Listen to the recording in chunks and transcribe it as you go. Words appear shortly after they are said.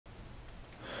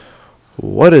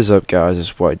What is up, guys?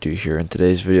 It's White Dude here. In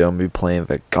today's video, I'm going to be playing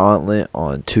the Gauntlet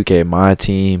on 2K My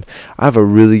Team. I have a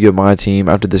really good My Team.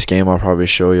 After this game, I'll probably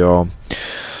show y'all.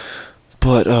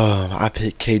 But I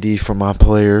picked KD for my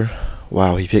player.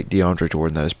 Wow, he picked DeAndre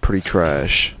Jordan. That is pretty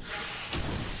trash.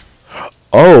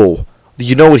 Oh,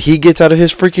 you know what he gets out of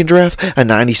his freaking draft? A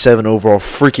 97 overall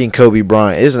freaking Kobe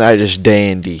Bryant. Isn't that just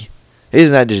dandy?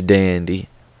 Isn't that just dandy?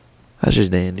 That's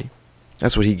just dandy.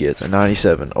 That's what he gets. A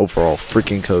 97 overall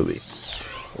freaking Kobe.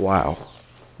 Wow.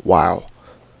 Wow.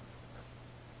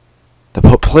 The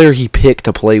player he picked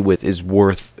to play with is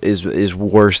worse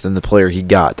than the player he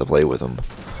got to play with him.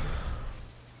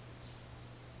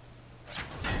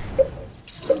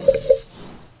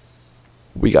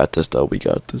 We got this though. We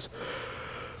got this.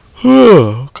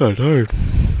 I'm kind of tired.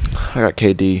 I got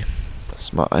KD.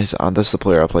 That's the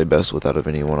player I play best with out of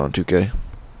anyone on 2K.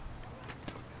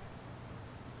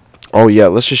 Oh yeah,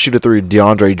 let's just shoot it through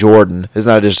DeAndre Jordan.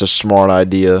 Isn't that just a smart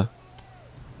idea?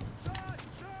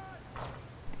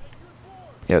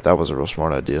 Yeah, that was a real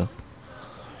smart idea.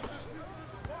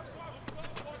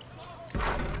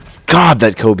 God,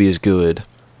 that Kobe is good.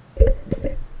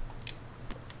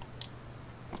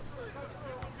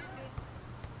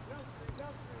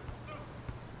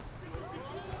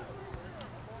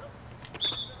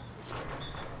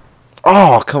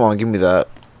 Oh, come on, give me that.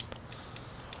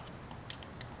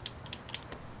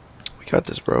 We got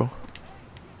this, bro.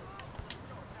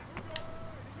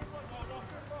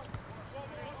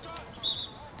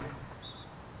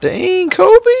 Dang,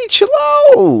 Kobe, chill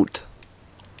out.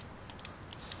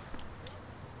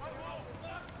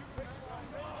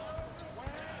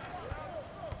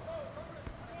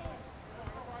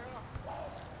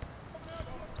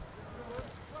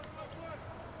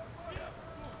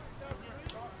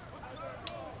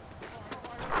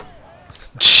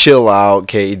 Chill out,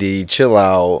 KD. Chill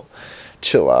out.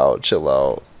 Chill out. Chill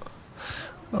out.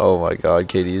 Oh my God,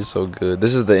 KD is so good.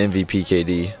 This is the MVP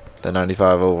KD. The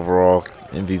 95 overall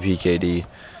MVP KD.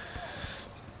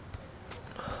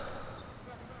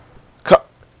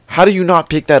 How do you not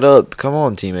pick that up? Come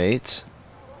on, teammates.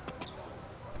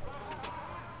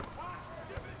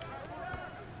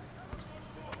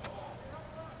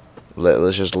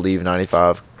 Let's just leave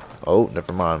 95. Oh,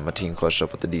 never mind. My team clutched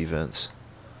up with the defense.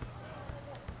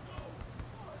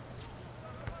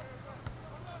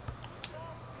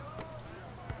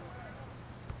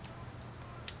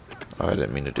 Oh, I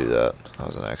didn't mean to do that. That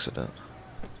was an accident.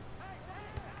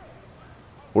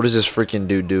 What is this freaking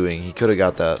dude doing? He could have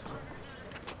got that.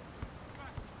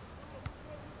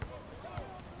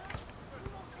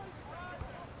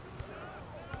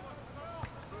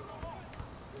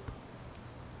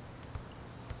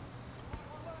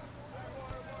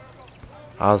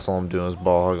 I saw him doing his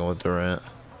ball hugging with Durant.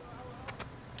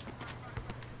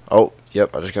 Oh,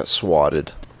 yep, I just got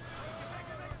swatted.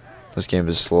 This game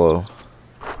is slow.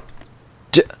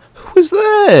 Who is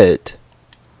that?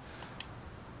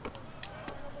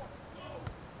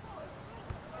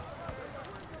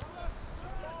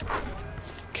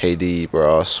 KD,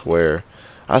 bro, I swear.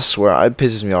 It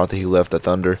pisses me off that he left the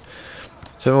Thunder.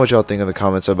 Tell me what y'all think in the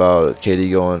comments about KD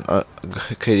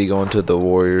going to the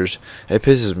Warriors. It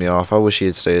pisses me off. I wish he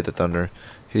had stayed at the Thunder.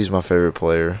 He's my favorite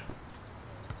player.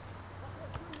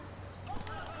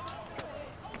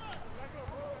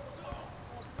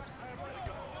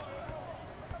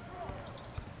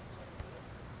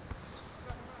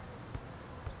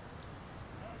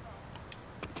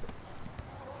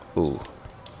 Ooh.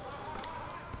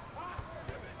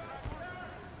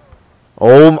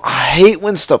 Oh, I hate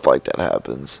when stuff like that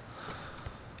happens.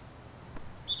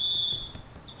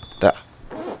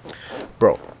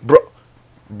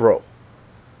 Bro.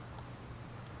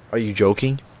 Are you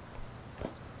joking?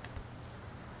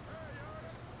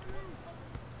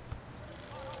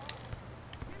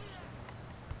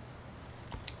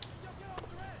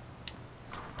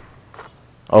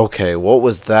 Okay, what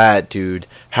was that, dude?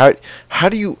 How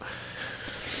do you...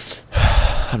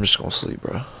 I'm just gonna sleep,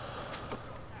 bro.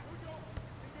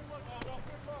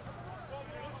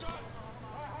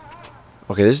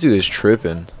 Okay, this dude is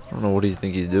tripping. I don't know what do you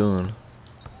think he's doing.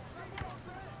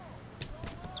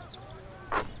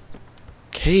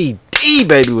 KD,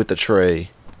 baby, with the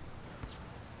tray.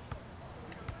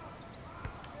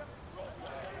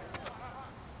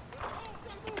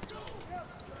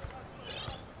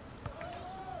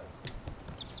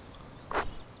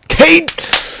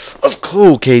 Let's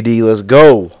cool, KD. Let's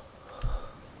go.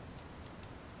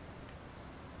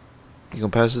 You gonna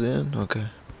pass it in? Okay.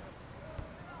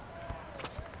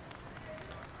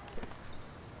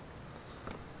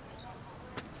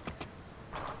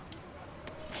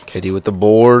 KD with the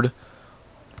board.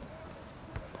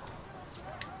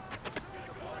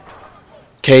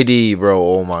 KD, bro.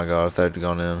 Oh my god, if that had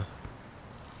gone in.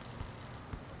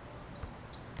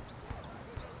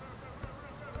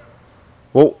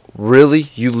 Well, really?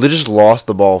 You just lost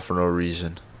the ball for no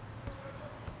reason.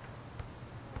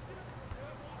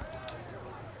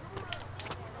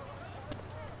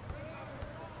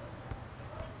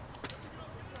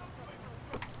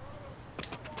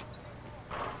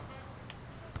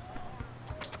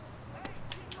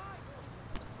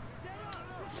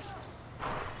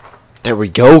 There we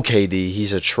go, KD.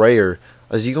 He's a trayer.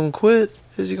 Is he gonna quit?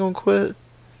 Is he gonna quit?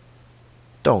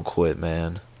 Don't quit,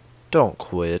 man. Don't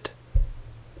quit.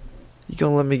 You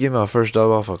gonna let me get my first dub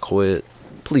off a quit?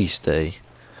 Please stay.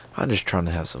 I'm just trying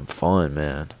to have some fun,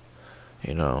 man.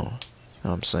 You know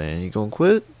what I'm saying? You gonna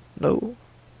quit? No.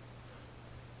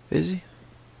 Is he?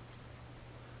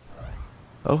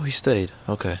 Oh, he stayed.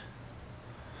 Okay.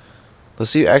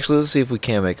 Let's see. Actually, let's see if we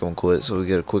can make him quit so we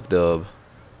get a quick dub.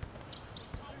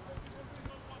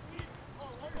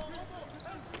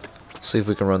 See if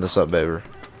we can run this up, baby.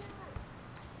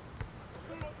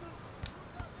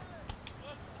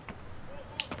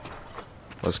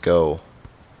 Let's go.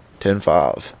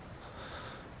 10-5.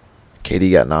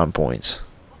 KD got 9 points.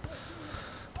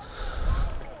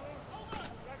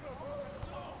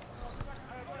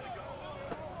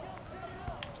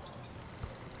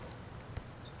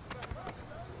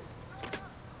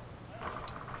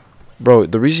 Bro,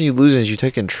 the reason you losing is you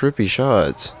taking trippy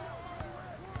shots.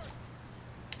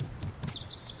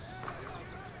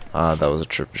 Ah, that was a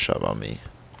trippy shot by me.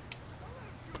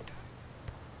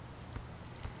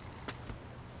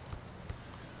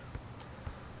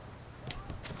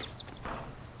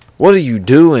 What are you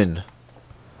doing?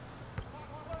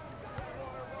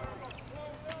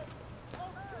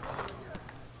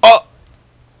 Oh!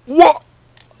 What?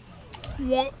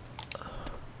 What?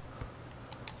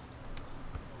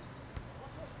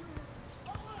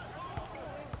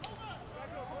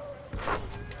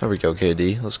 There we go,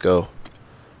 KD. Let's go.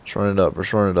 Let's run it up.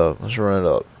 Let's run it up. Let's run it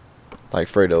up. Like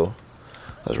Fredo.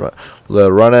 Let's run. Let's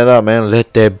run it up, man.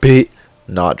 Let that beat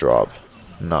not drop.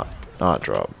 Not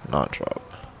drop. Not drop.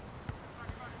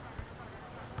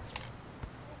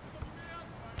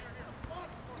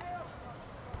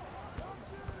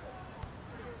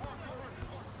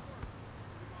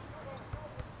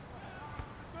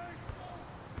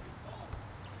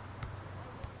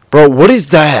 Bro, what is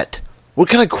that? What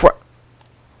kind of crap?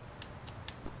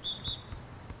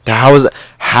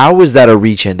 How is that a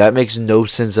reach in? That makes no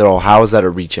sense at all. How is that a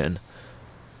reach in?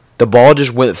 The ball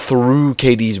just went through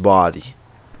KD's body.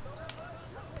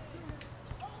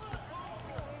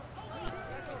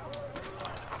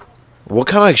 What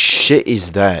kind of shit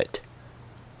is that?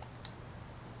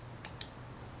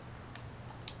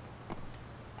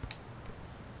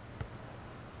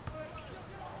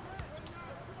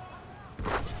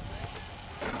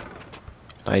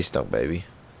 Nice dunk, baby.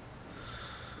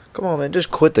 Come on, man.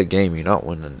 Just quit the game. You're not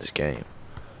winning this game.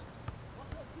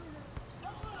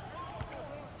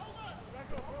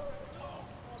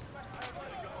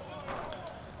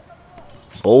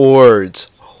 Boards.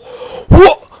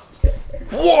 What?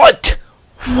 What?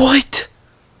 What?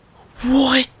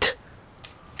 What?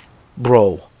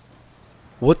 Bro.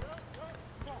 What?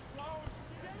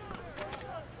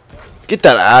 Get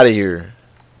that out of here.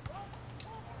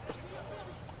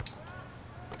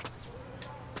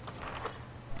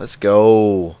 Let's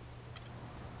go.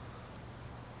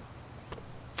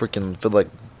 Freaking feel like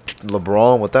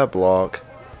LeBron with that block.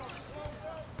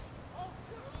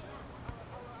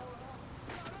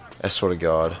 I swear to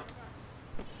God.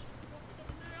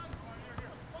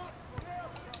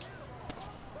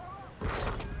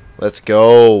 Let's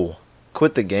go.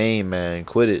 Quit the game, man.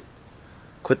 Quit it.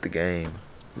 Quit the game.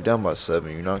 You're down by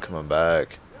 7. You're not coming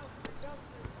back.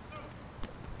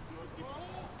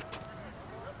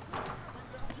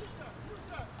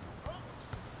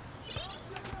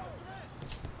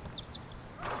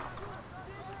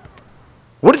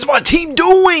 What is my team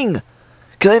doing?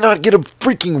 Can they not get a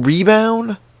freaking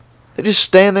rebound? They just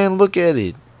stand there and look at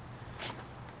it.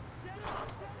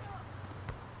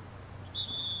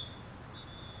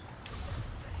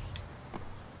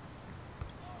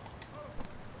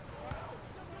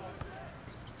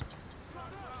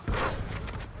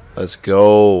 Let's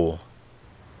go.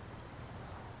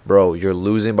 Bro, you're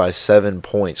losing by 7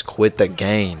 points. Quit the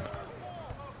game.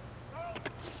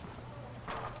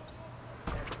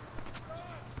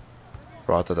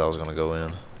 Bro, I thought that was going to go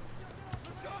in.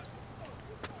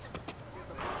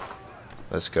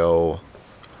 Let's go.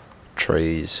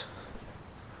 Trays.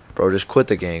 Bro, just quit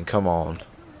the game. Come on.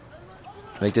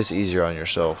 Make this easier on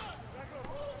yourself.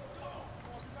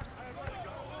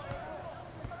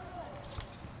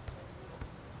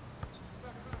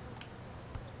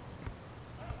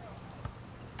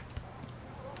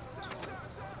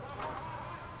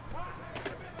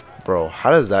 Bro,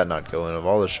 how does that not go in of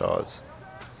all the shots?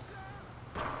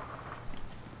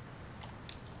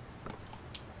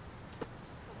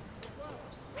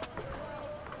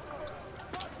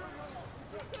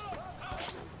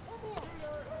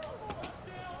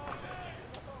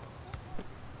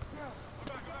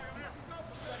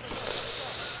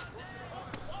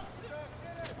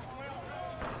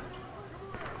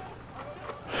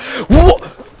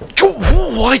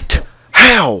 What?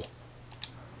 How?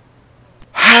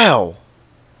 How?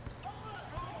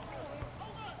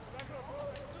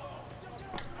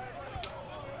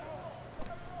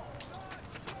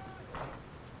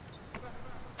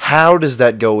 How does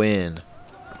that go in?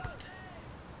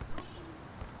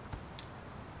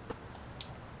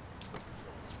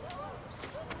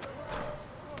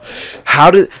 How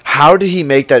did he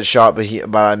make that shot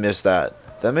but I missed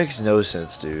that? That makes no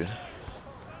sense, dude.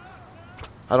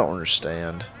 I don't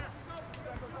understand.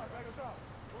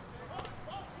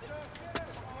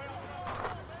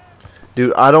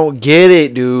 Dude, I don't get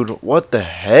it, dude. What the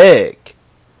heck?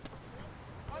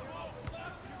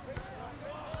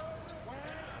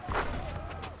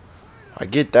 I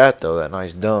get that, though. That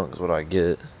nice dunk is what I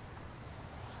get.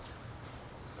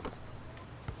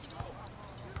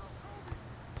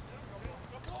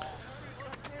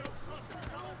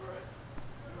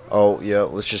 Oh, yeah.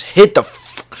 Let's just hit the...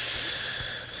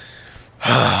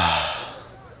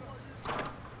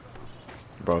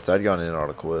 Bro, if that had gone in, I would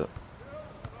have quit.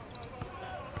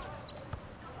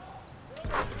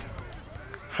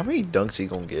 How many dunks he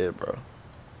gonna get, bro?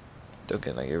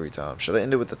 Dunking like every time. Should I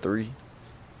end it with a 3?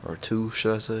 Or 2,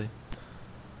 should I say?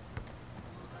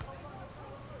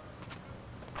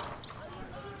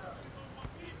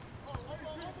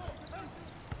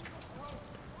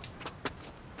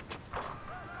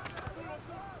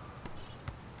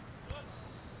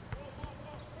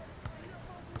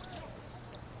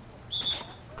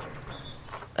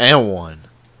 And 1.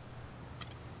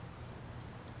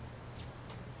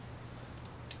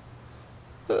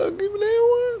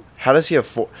 How does he have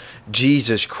 4?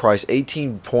 Jesus Christ.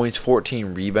 18 points,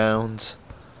 14 rebounds.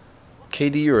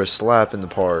 KD, you're a slap in the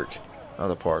park. Not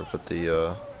the park, but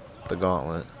the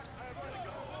gauntlet.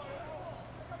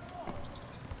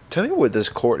 Tell me where this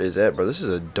court is at, bro. This is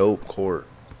a dope court.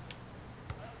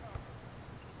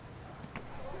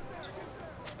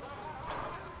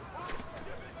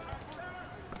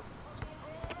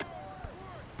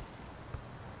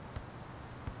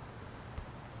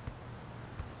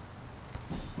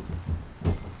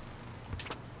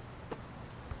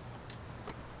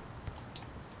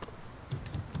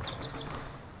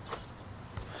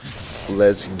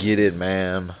 Let's get it,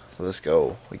 man. Let's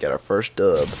go. We got our first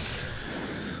dub.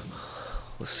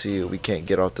 Let's see if we can't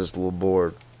get off this little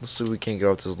board. Let's see if we can't get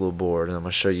off this little board. And I'm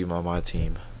going to show you my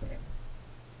team.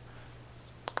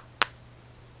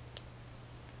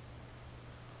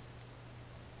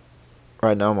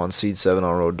 Right now I'm on seed 7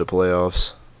 on road to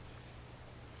playoffs.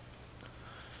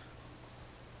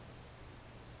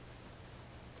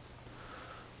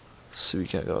 Let's see if we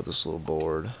can't get off this little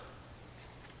board.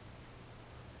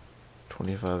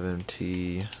 25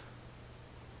 MT.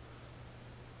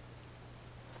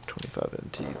 25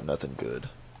 MT. Nothing good.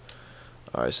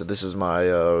 Alright, so this is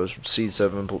my seed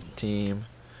 7 team.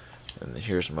 And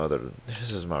here's my other.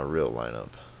 This is my real lineup.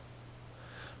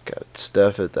 Got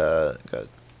Steph at that. Got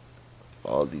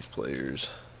all these players.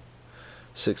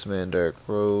 6-man Derrick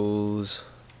Rose.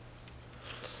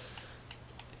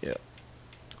 Yeah.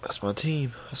 That's my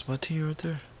team. That's my team right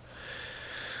there.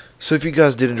 So if you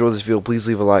guys did enjoy this video, please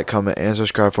leave a like, comment, and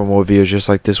subscribe for more videos just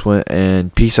like this one.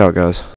 And peace out, guys.